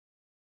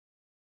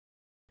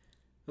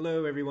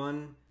Hello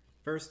everyone.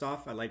 First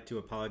off, I'd like to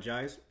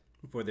apologize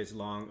for this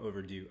long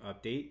overdue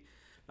update.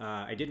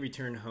 I did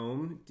return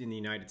home in the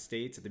United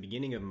States at the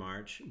beginning of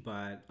March,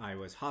 but I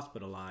was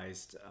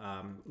hospitalized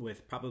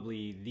with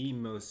probably the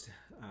most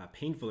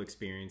painful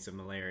experience of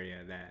malaria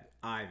that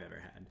I've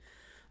ever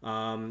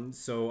had.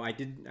 So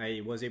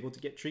I was able to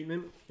get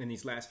treatment. In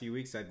these last few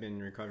weeks, I've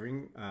been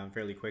recovering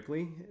fairly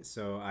quickly.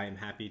 So I am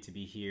happy to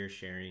be here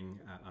sharing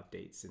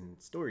updates and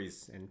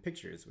stories and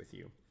pictures with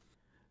you.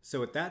 So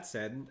with that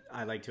said,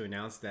 I'd like to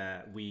announce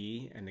that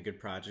we and the Good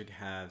Project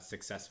have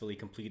successfully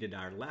completed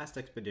our last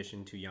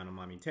expedition to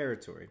Yanomami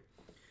territory.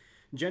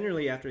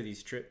 Generally, after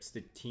these trips, the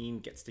team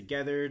gets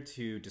together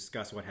to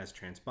discuss what has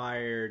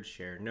transpired,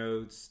 share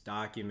notes,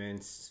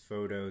 documents,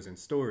 photos, and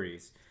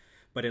stories.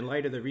 But in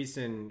light of the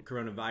recent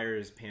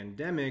coronavirus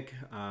pandemic,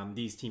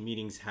 these team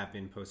meetings have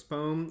been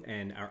postponed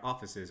and our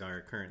offices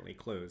are currently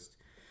closed.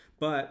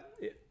 But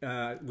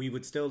we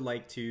would still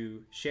like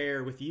to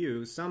share with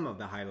you some of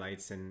the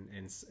highlights and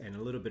a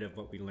little bit of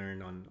what we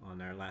learned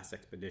on our last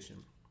expedition.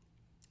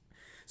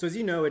 So as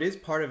you know, it is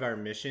part of our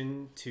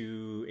mission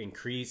to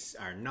increase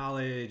our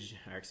knowledge,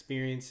 our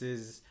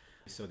experiences,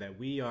 so that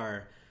we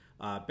are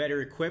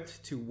better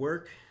equipped to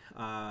work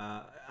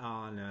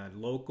on a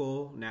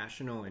local,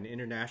 national, and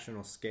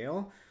international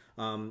scale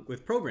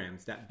with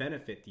programs that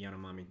benefit the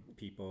Yanomami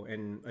people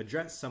and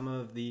address some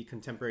of the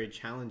contemporary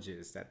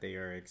challenges that they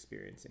are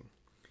experiencing.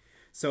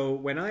 So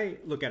when I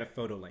look at a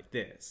photo like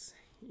this,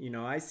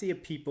 I see a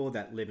people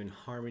that live in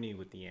harmony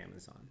with the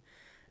Amazon,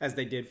 as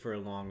they did for a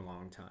long,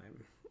 long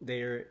time.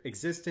 Their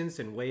existence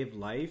and way of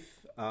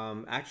life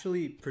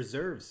actually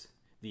preserves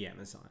the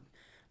Amazon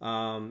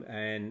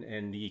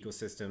and the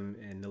ecosystem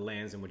and the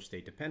lands in which they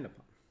depend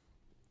upon.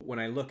 When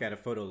I look at a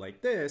photo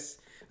like this,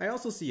 I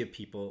also see a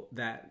people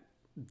that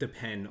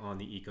depend on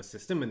the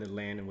ecosystem and the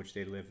land in which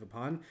they live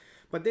upon,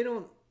 but they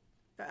don't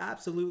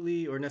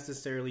absolutely or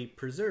necessarily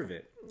preserve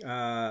it.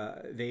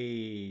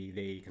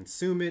 They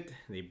consume it,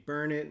 they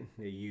burn it,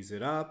 they use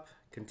it up,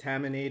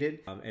 contaminate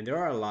it, and there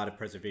are a lot of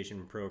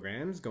preservation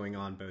programs going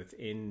on both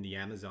in the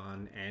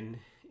Amazon and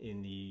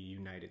in the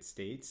United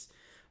States.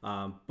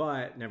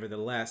 But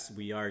nevertheless,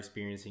 we are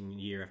experiencing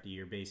year after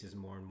year basis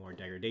more and more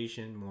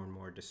degradation, more and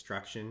more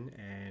destruction,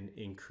 and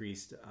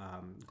increased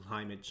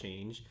climate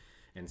change,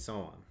 and so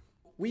on.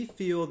 We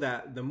feel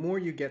that the more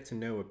you get to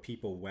know a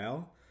people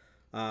well,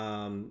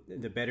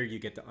 the better you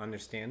get to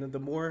understand them, the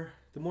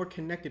more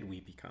connected we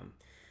become.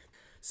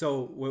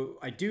 So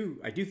I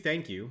do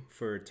thank you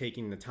for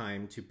taking the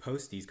time to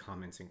post these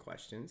comments and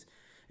questions.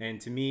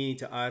 And to me,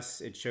 to us,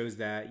 it shows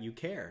that you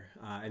care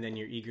and then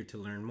you're eager to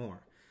learn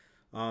more.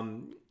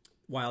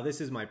 While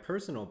this is my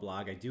personal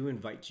blog, I do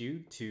invite you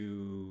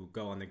to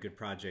go on the Good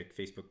Project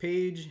Facebook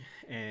page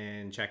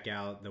and check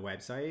out the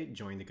website,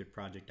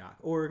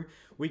 jointhegoodproject.org.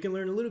 We can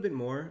learn a little bit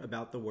more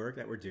about the work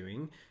that we're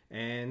doing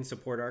and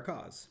support our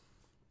cause.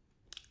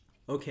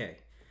 Okay,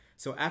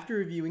 so after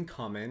reviewing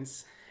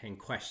comments and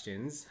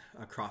questions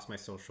across my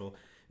social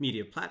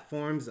media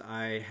platforms,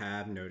 I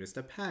have noticed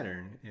a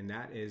pattern, and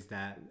that is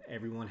that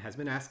everyone has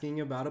been asking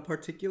about a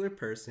particular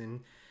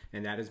person,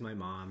 and that is my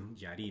mom,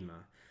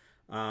 Yarima.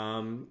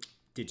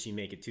 Did she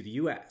make it to the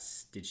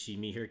US? Did she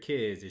meet her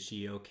kids? Is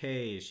she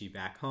okay? Is she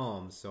back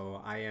home?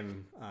 So I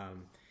am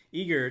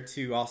eager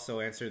to also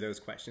answer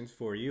those questions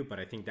for you, but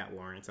I think that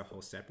warrants a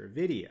whole separate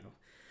video.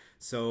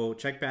 So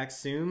check back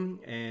soon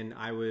and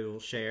I will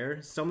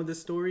share some of the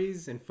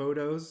stories and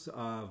photos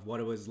of what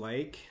it was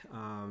like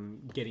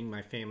getting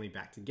my family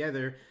back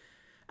together,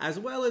 as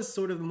well as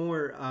sort of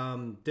more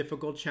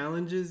difficult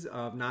challenges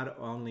of not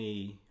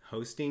only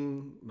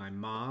hosting my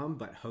mom,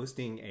 but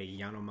hosting a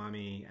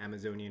Yanomami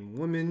Amazonian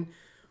woman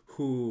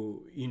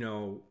who,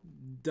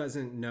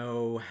 doesn't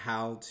know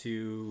how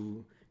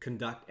to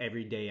conduct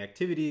everyday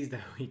activities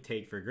that we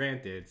take for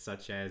granted,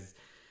 such as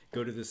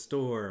go to the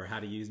store, or how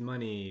to use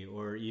money,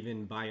 or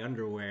even buy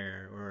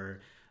underwear,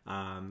 or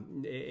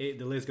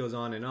the list goes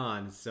on and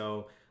on.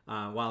 So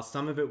while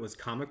some of it was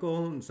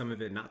comical and some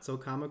of it not so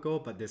comical,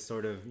 but this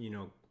sort of,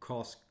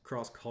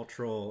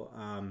 cross-cultural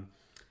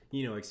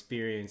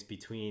experience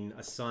between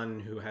a son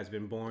who has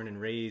been born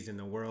and raised in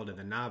the world of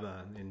the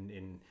Naba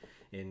and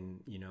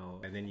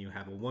then you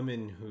have a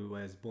woman who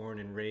was born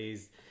and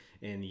raised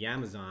in the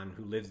Amazon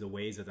who lives the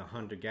ways of the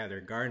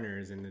hunter-gatherer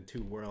gardeners, and the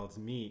two worlds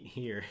meet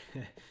here.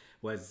 It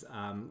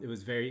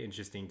was very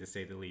interesting to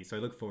say the least. So I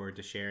look forward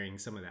to sharing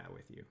some of that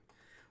with you.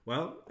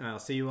 Well, I'll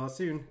see you all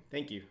soon.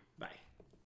 Thank you.